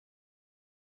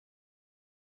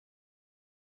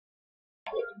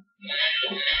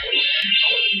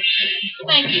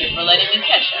Thank you for letting me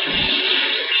catch him.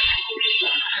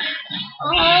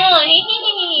 Oh,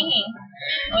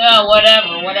 yeah,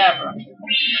 whatever.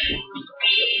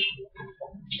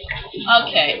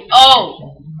 Okay.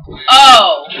 Oh!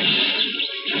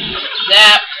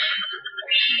 That.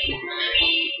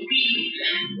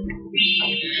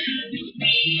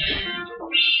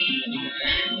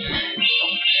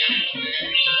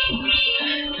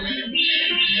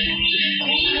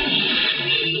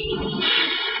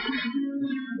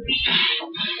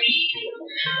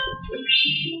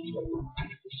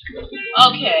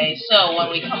 Okay, so when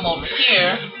we come over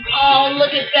here, oh,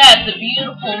 look at that, the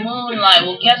beautiful moonlight.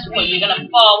 Well, guess what? You're gonna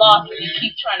fall off if you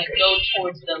keep trying to go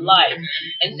towards the light.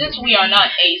 And since we are not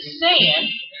a Saiyan,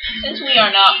 since we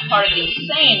are not part of the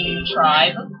Saiyan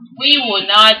tribe, we will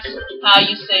not,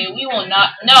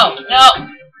 no.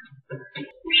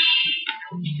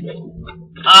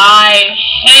 I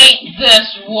hate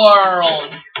this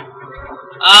world.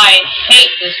 I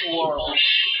hate this world.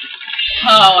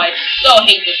 Oh, I so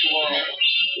hate this world.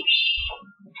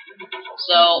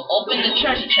 So, open the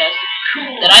treasure chest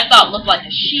that I thought looked like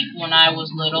a sheep when I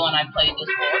was little and I played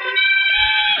this board.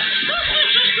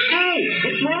 Hey,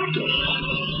 it's Racket.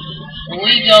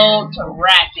 We go to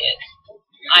Racket.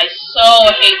 I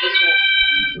so hate this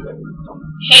world.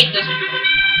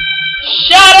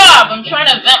 Shut up! I'm trying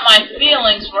to vent my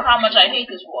feelings for how much I hate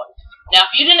this world. Now,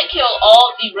 if you didn't kill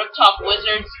all the Riptop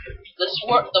wizards,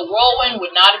 the whirlwind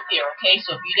would not appear, okay?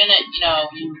 So if you didn't,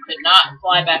 you could not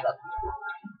fly back up.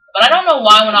 But I don't know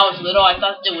why when I was little I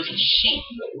thought it was a sheep.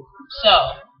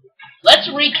 So, let's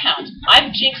recount.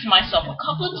 I've jinxed myself a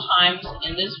couple of times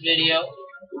in this video,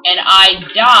 and I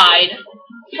died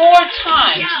 4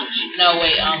 times. No,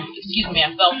 wait, excuse me,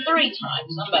 I fell 3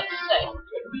 times. I'm about to say.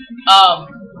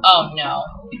 Oh no.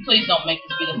 Please don't make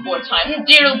this be the 4th time.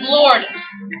 Dear Lord!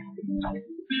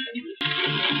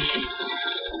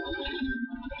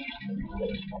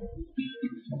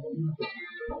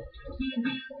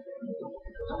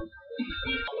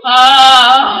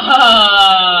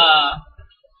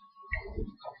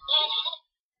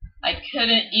 I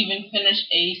couldn't even finish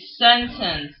a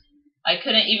sentence. I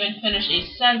couldn't even finish a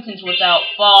sentence without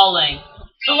falling.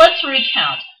 So let's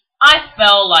recount. I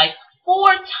fell like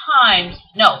 4 times,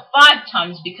 no, 5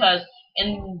 times, because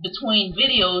in between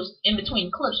videos, in between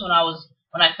clips, when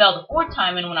I fell the 4th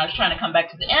time and when I was trying to come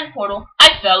back to the end portal,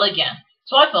 I fell again.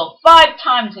 So I fell 5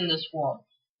 times in this world.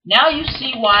 Now you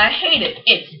see why I hate it.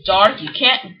 It's dark, you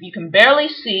can barely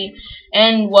see,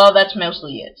 and well, that's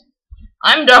mostly it.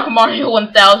 I'm Dark Mario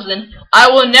 1000. I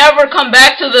will never come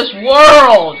back to this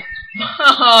world.